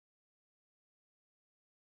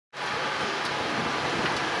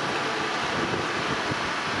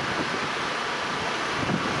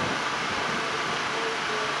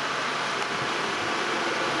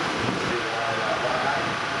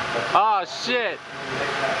Oh shit.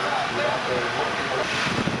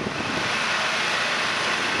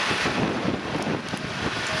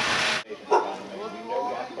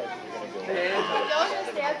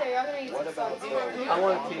 I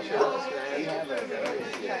want a t-shirt.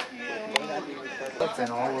 And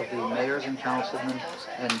all of the mayors and councilmen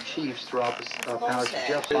and chiefs throughout the parish of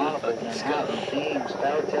Jeff Bonneville, Manhattan, Ames,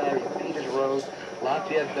 Barataria, Peters Road,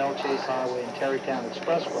 Lafayette, Belle Chase Highway, and Terrytown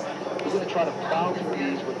Expressway. We're going to try to plow through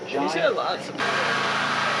these with giant... You said lots of...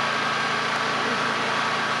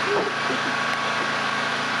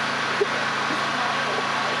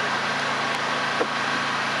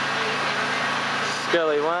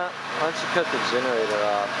 Scully, why don't you cut the generator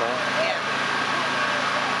off, huh?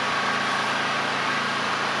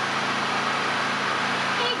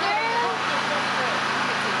 Hey, girl.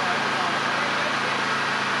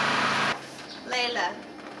 Layla,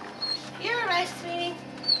 you're alright, sweetie.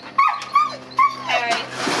 Harry.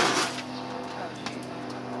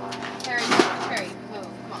 Harry, move.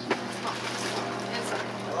 Come on. Inside.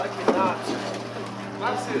 I like your knots.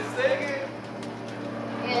 My shit's singing.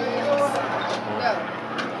 In, go.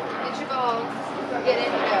 Get your balls. Get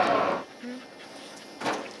in, go.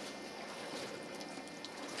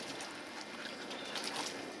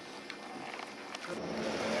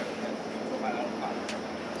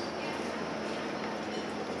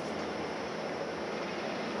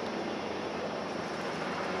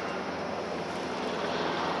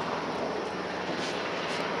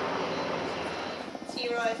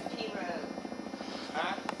 T-Roy's P-Road.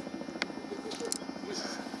 Huh?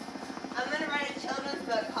 I'm gonna write a children's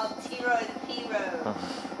book called T-Roy's P-Road.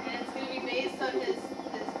 And it's gonna be based on his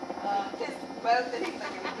boat that he's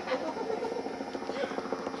like.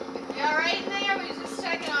 You alright in there? We was just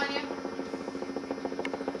checking on you.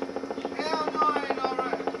 Hell no, I ain't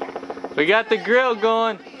alright. We got the grill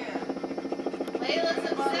going.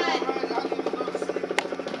 Layla's upset.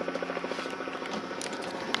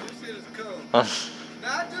 This shit is cold.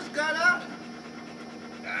 Now I just got out.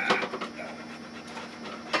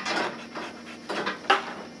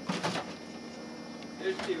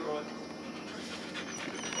 There's T-Roy.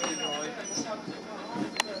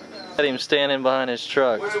 Got him standing behind his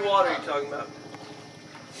truck. Where's the water you talking about?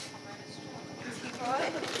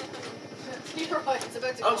 T-Roy, it's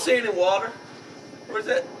about to I don't see any water. Where's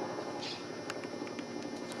that?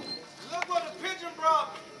 Look what the pigeon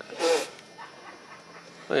brought me.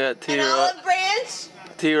 We got An T-Roy. olive branch?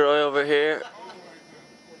 T-Roy over here.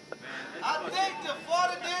 I think the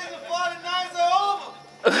 40 days and 40 nights are over.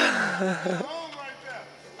 Oh my God.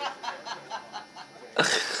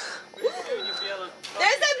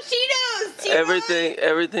 There's some Cheetos, T-Roy.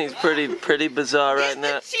 Everything's pretty bizarre right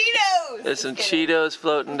now. There's some Cheetos. There's some Cheetos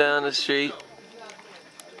floating down the street.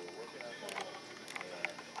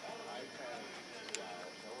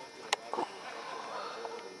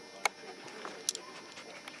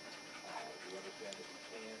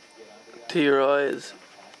 T-Roy is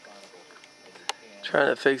trying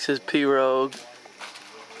to fix his P-Rogue.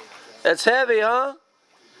 That's heavy, huh?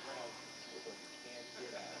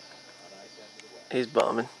 He's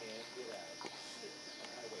bumming.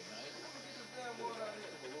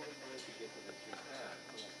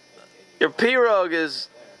 Your P-Rogue is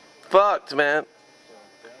fucked, man.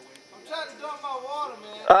 I'm trying to dump my water,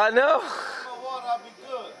 man. I know. My water, I'll be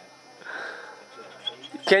good.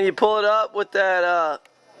 Can you pull it up with that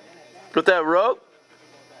rope?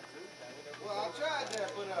 Well, I tried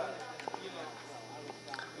that, but you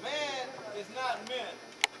know, man is not men.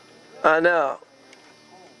 I know.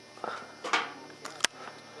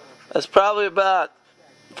 That's probably about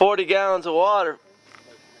 40 gallons of water.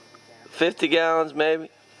 50 gallons maybe.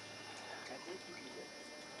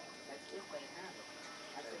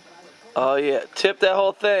 Oh yeah, tip that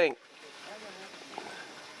whole thing.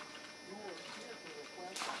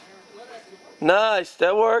 Nice,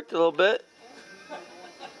 that worked a little bit.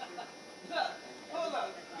 Hold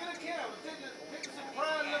on, get a camera. Take a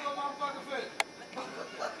surprise look on my fucking face.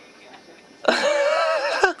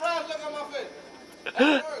 Surprise look on my face.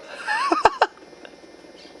 That worked.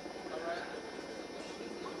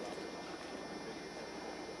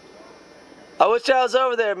 I wish I was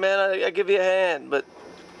over there, man. I'd give you a hand, but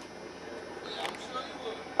Yeah, I'm sure you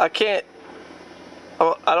would. I can't.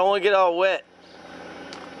 I don't want to get all wet.